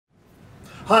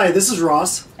Hi, this is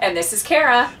Ross. And this is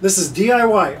Kara. This is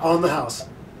DIY on the house.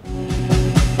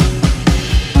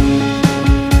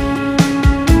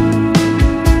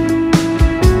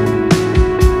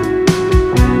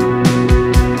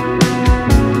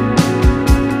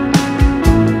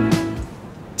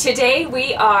 Today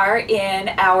we are in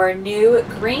our new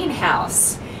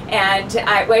greenhouse. And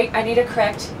I need to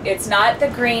correct, it's not the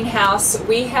greenhouse.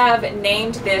 We have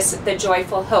named this the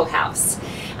Joyful Hoe House.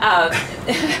 HOE.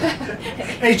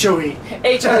 HOE.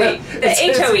 The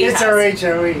HOE It's house. our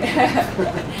HOE.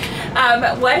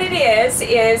 What it is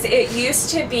it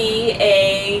used to be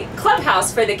a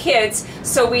clubhouse for the kids,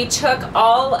 so we took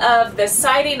all of the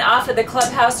siding off of the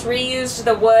clubhouse, reused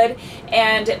the wood,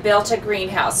 and built a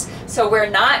greenhouse. So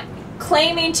we're not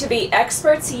claiming to be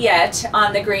experts yet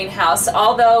on the greenhouse,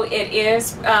 although it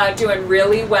is doing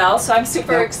really well, so I'm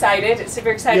super excited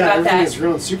about that. Yeah, everything is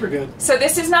really super good. So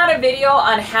this is not a video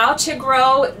on how to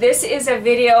grow, this is a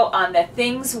video on the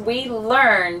things we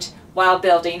learned while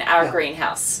building our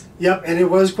greenhouse. Yep, and it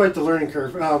was quite the learning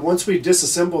curve. Once we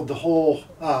disassembled the whole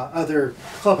other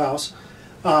clubhouse,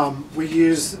 we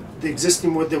used the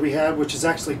existing wood that we had, which is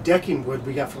actually decking wood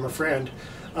we got from a friend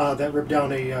that ripped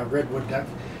down a redwood deck,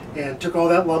 and took all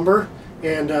that lumber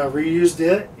and reused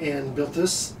it and built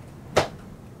this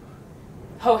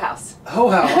Hoe house. hoe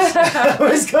house. I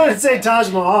was going to say Taj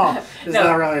Mahal. It's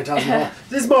not really a Taj Mahal.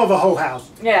 This is more of a hoe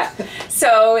house. Yeah.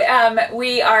 So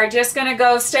we are just going to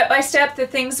go step by step the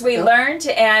things we learned,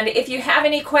 and if you have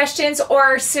any questions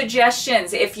or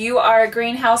suggestions, if you are a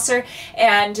greenhouser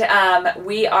and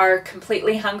we are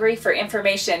completely hungry for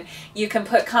information, you can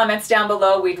put comments down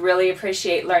below. We'd really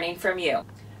appreciate learning from you.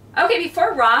 Okay,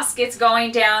 before Ross gets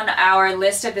going down our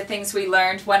list of the things we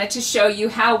learned, wanted to show you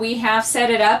how we have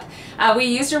set it up. We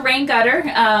used a rain gutter,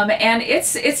 and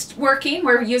it's working.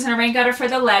 We're using a rain gutter for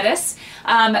the lettuce.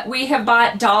 We have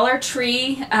bought Dollar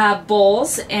Tree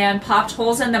bowls and popped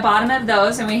holes in the bottom of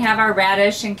those, and we have our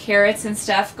radish and carrots and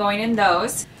stuff going in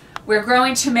those. We're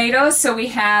growing tomatoes, so we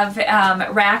have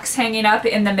racks hanging up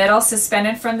in the middle,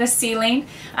 suspended from the ceiling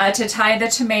to tie the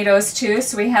tomatoes to.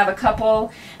 So we have a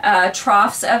couple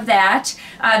troughs of that.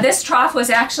 This trough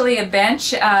was actually a bench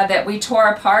that we tore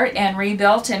apart and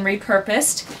rebuilt and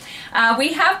repurposed.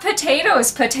 We have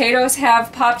potatoes. Potatoes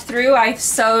have popped through. I've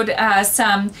sowed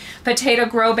some potato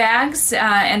grow bags,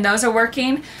 and those are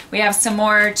working. We have some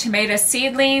more tomato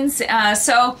seedlings.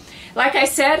 Like I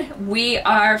said, we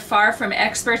are far from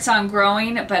experts on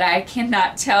growing, but I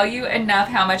cannot tell you enough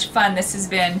how much fun this has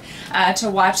been to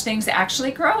watch things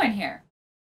actually grow in here.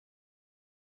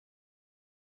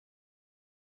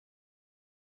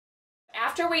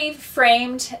 After we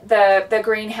framed the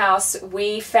greenhouse,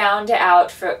 we found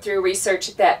out through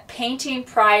research that painting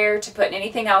prior to putting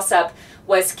anything else up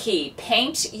was key.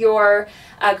 Paint your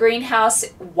greenhouse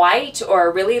white or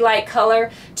a really light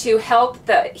color to help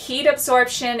the heat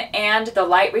absorption and the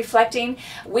light reflecting.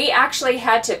 We actually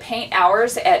had to paint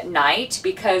ours at night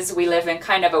because we live in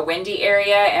kind of a windy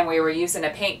area and we were using a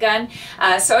paint gun.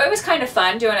 So it was kind of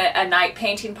fun doing a night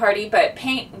painting party, but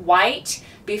paint white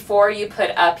before you put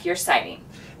up your siding.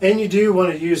 And you do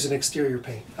want to use an exterior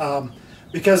paint.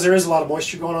 Because there is a lot of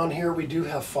moisture going on here, we do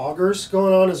have foggers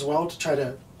going on as well to try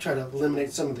to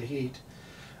eliminate some of the heat.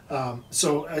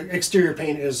 So exterior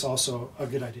paint is also a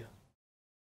good idea.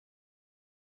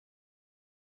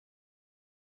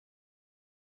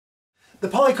 The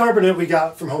polycarbonate we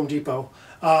got from Home Depot.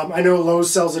 I know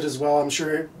Lowe's sells it as well. I'm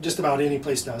sure just about any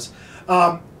place does.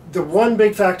 The one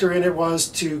big factor in it was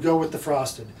to go with the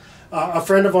frosted. A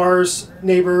friend of ours,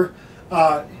 neighbor,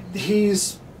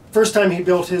 first time he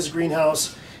built his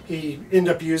greenhouse, he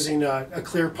ended up using a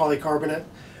clear polycarbonate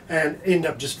and ended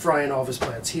up just frying all of his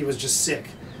plants. He was just sick.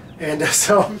 And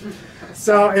and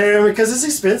because it's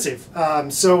expensive.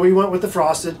 So we went with the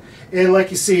frosted, and like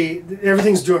you see,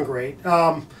 everything's doing great.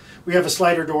 We have a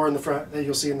slider door in the front that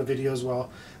you'll see in the video as well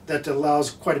that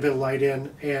allows quite a bit of light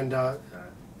in, and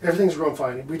everything's growing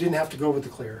fine. We didn't have to go with the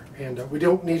clear, and we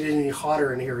don't need it any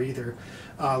hotter in here either.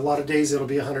 A lot of days it'll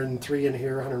be 103 in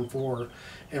here, 104,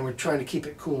 and we're trying to keep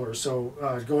it cooler.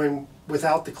 So going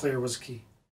without the clear was key.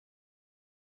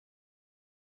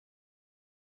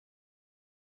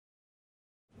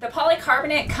 The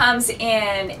polycarbonate comes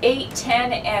in 8,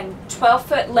 10, and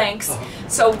 12-foot lengths.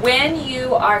 So when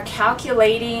you are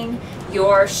calculating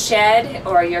your shed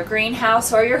or your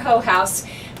greenhouse or your hoe house,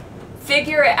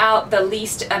 figure out the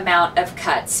least amount of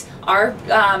cuts. Our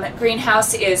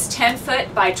greenhouse is 10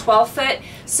 foot by 12 foot,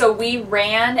 so we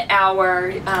ran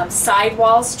our side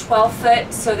walls 12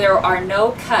 foot, so there are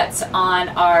no cuts on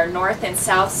our north and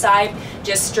south side,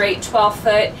 just straight 12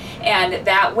 foot, and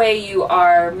that way you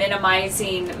are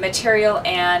minimizing material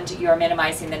and you're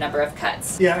minimizing the number of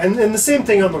cuts. Yeah, and the same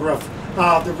thing on the roof.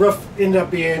 The roof ended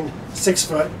up being 6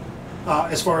 foot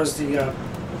as far as the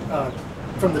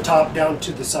from the top down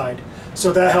to the side.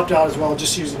 So that helped out as well,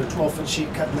 just using a 12-foot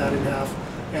sheet, cutting that in half.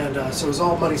 And so it was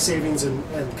all money savings, and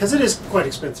because it is quite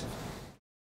expensive.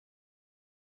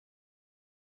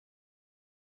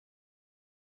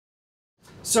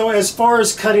 So as far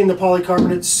as cutting the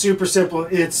polycarbonate, super simple.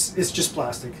 It's just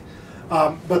plastic.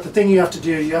 But the thing you have to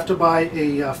do, you have to buy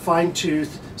a fine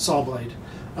tooth saw blade,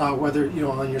 whether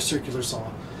on your circular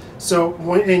saw. So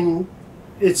and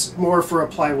it's more for a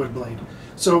plywood blade.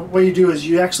 So what you do is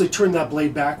you actually turn that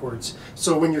blade backwards.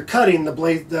 So when you're cutting, the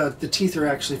blade, the teeth are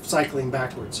actually cycling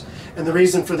backwards. And the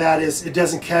reason for that is it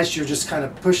doesn't catch, you're just kind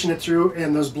of pushing it through,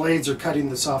 and those blades are cutting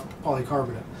the soft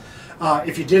polycarbonate.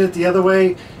 If you did it the other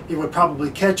way, it would probably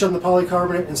catch on the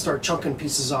polycarbonate and start chunking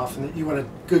pieces off, and you want a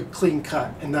good clean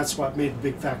cut, and that's what made a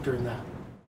big factor in that.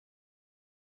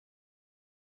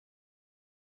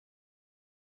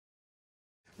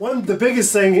 The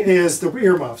biggest thing is the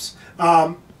earmuffs.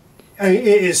 It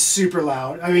is super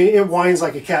loud. I mean, it whines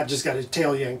like a cat just got its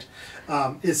tail yanked.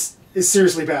 It's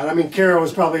seriously bad. I mean, Kara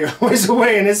was probably a ways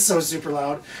away, and it's so super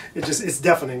loud. It's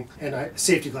deafening. And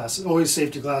safety glasses, always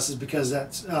safety glasses, because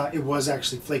it was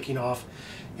actually flaking off,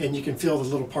 and you can feel the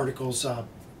little particles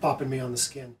popping me on the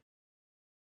skin.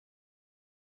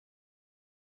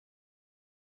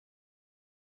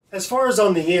 As far as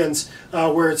on the ends,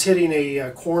 where it's hitting a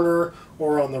corner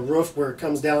or on the roof where it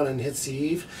comes down and hits the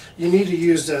eave, you need to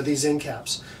use these end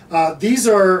caps. These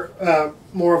are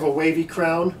more of a wavy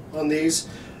crown on these.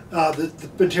 The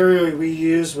material we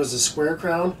used was a square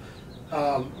crown.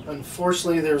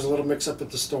 Unfortunately, there was a little mix-up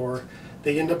at the store.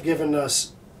 They ended up giving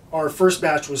us, our first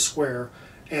batch was square,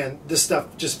 and this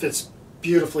stuff just fits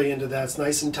beautifully into that. It's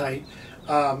nice and tight.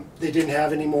 They didn't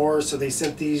have any more, so they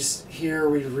sent these here.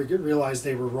 We realized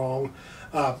they were wrong,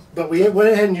 but we went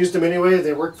ahead and used them anyway.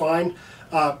 They work fine.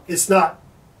 It's not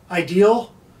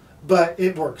ideal, but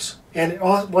it works. And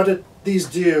these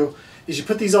do is you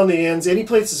put these on the ends. Any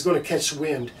place is going to catch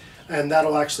wind, and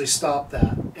that'll actually stop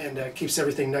that, and keeps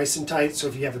everything nice and tight. So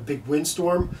if you have a big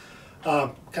windstorm,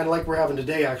 kind of like we're having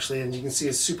today actually, and you can see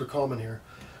it's super calm in here,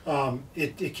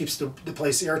 it keeps the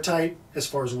place airtight as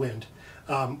far as wind.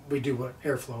 We do want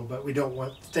airflow, but we don't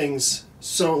want things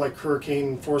so like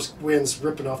hurricane force winds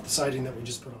ripping off the siding that we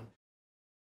just put on.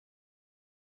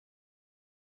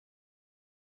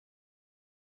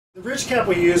 The ridge cap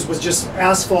we used was just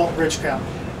asphalt ridge cap.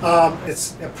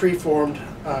 It's a preformed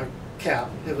cap.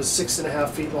 It was 6.5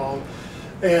 feet long,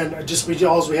 and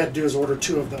all we had to do is order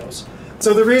 2 of those.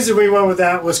 So the reason we went with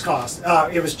that was cost.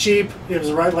 It was cheap. It was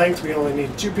the right length. We only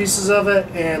needed 2 pieces of it,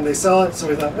 and they sell it. So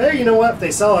we thought, hey, you know what? If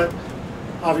they sell it,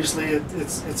 obviously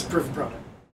it's a proven product.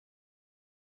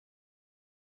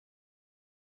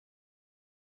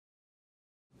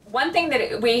 One thing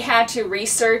that we had to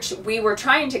research, we were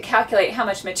trying to calculate how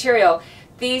much material.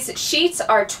 These sheets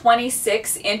are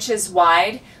 26 inches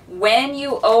wide. When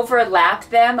you overlap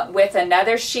them with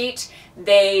another sheet,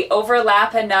 they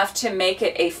overlap enough to make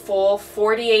it a full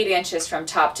 48 inches from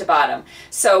top to bottom.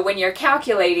 So when you're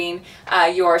calculating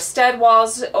your stud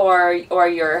walls or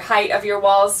your height of your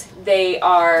walls, they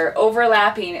are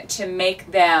overlapping to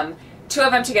make them, 2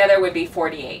 of them together would be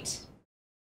 48.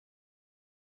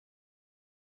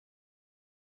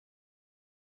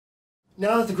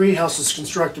 Now that the greenhouse is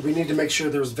constructed, we need to make sure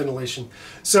there was ventilation.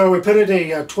 So we put in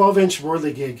a 12-inch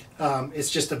whirlygig. It's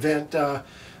just a vent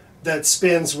that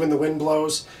spins when the wind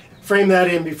blows. Frame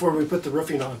that in before we put the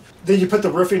roofing on. Then you put the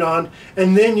roofing on,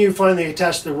 and then you finally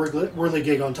attach the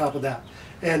whirlygig on top of that.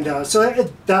 And so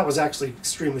that was actually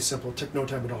extremely simple. It took no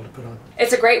time at all to put on.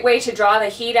 It's a great way to draw the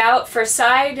heat out. For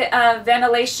side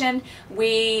ventilation,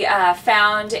 we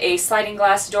found a sliding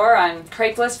glass door on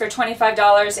Craigslist for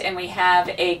 $25, and we have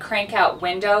a crank out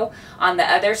window on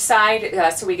the other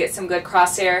side, so we get some good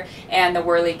crosshair, and the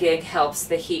whirlygig helps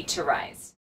the heat to rise.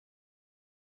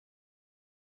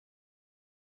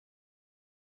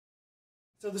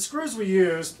 So the screws we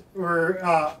used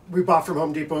were, we bought from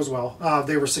Home Depot as well.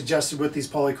 They were suggested with these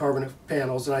polycarbonate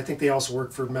panels, and I think they also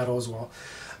work for metal as well.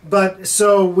 But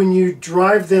so when you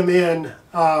drive them in,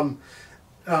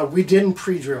 we didn't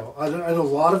pre-drill. I know a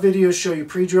lot of videos show you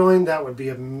pre-drilling. That would be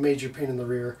a major pain in the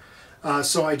rear.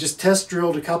 So I just test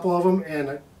drilled a couple of them,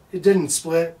 and it didn't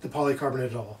split the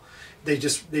polycarbonate at all. they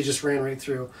just ran right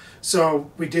through.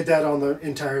 So we did that on the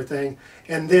entire thing.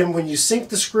 And then when you sink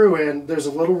the screw in, there's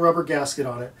a little rubber gasket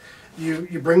on it.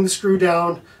 You bring the screw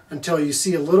down until you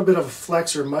see a little bit of a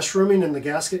flex or mushrooming in the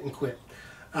gasket and quit.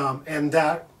 And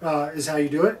that is how you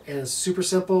do it. And it's super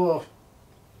simple.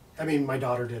 I mean, my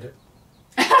daughter did it.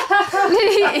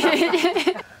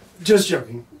 Just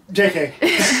joking. JK.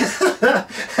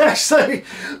 Actually,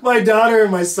 my daughter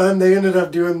and my son, they ended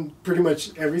up doing pretty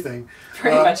much everything.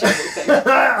 Pretty much everything.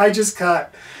 I just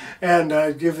cut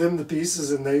and give them the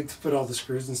pieces, and they put all the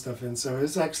screws and stuff in. So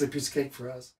it's actually a piece of cake for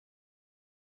us.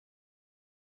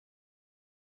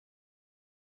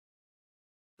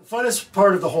 The funnest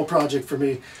part of the whole project for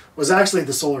me was actually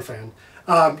the solar fan.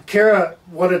 Kara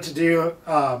wanted to do,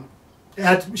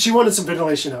 she wanted some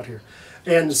ventilation out here.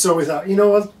 And so we thought, you know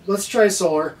what, let's try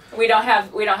solar. We don't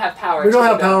have power. We don't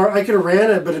have power. I could have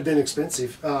ran it, but it'd been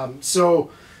expensive.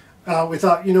 So we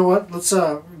thought, you know what, let's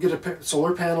get a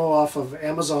solar panel off of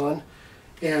Amazon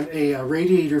and a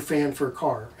radiator fan for a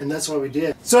car. And that's what we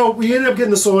did. So we ended up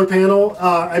getting the solar panel.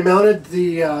 I mounted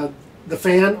the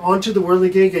fan onto the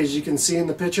whirligig, as you can see in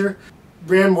the picture.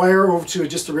 Ran wire over to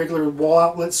just a regular wall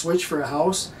outlet switch for a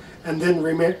house. And then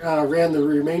ran the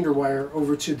remainder wire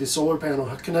over to the solar panel,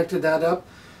 connected that up,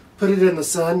 put it in the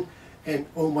sun, and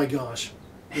oh my gosh,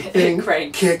 the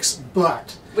thing kicks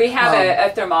butt. We have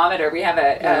a thermometer. We have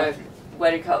a what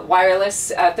do you call it?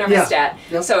 Wireless thermostat. Yeah.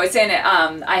 Yep. So it's in.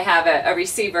 I have a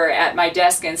receiver at my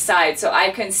desk inside, so I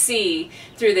can see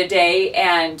through the day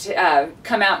and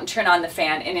come out and turn on the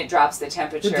fan, and it drops the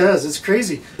temperature. It does. It's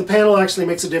crazy. The panel actually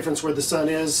makes a difference where the sun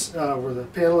is, where the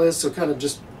panel is. So kind of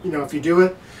just, you know, if you do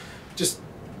it, just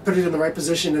put it in the right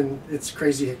position, and it's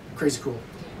crazy, crazy cool.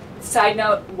 Side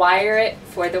note, wire it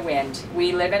for the wind.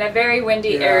 We live in a very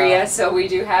windy area, so we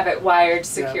do have it wired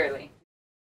securely.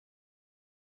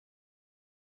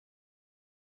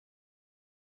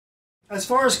 As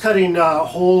far as cutting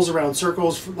holes around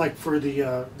circles, like for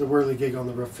the whirligig on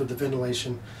the roof for the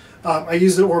ventilation, I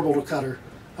use the orbital cutter,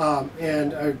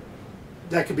 and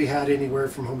that could be had anywhere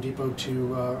from Home Depot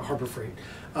to Harbor Freight.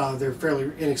 They're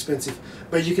fairly inexpensive,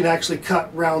 but you can actually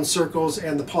cut round circles,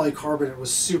 and the polycarbonate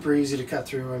was super easy to cut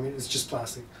through. I mean, it's just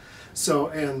plastic. So,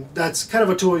 and that's kind of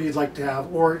a tool you'd like to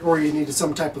have, or you needed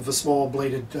some type of a small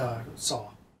bladed saw.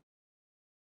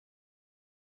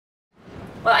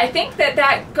 Well, I think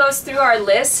that goes through our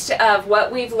list of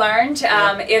what we've learned.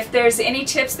 If there's any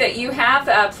tips that you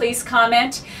have, please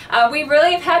comment. We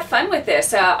really have had fun with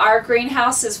this. Our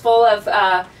greenhouse is full of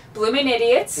blooming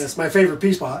idiots. That's my favorite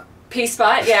pea spot. Pea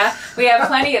spot, yeah. We have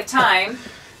plenty of time.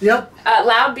 Yep.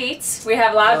 Loud beats. We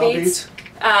have loud beats.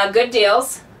 Good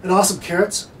deals. And awesome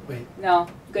carrots. Wait. No,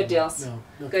 good deals. No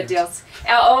good carrots.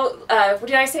 deals.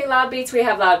 Did I say loud beats? We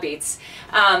have loud beats.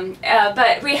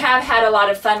 But we have had a lot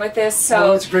of fun with this.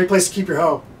 So it's a great place to keep your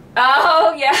hoe.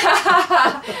 Oh,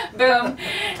 yeah. Boom.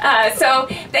 So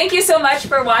thank you so much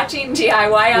for watching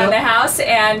DIY on the House,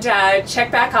 and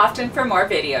check back often for more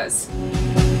videos.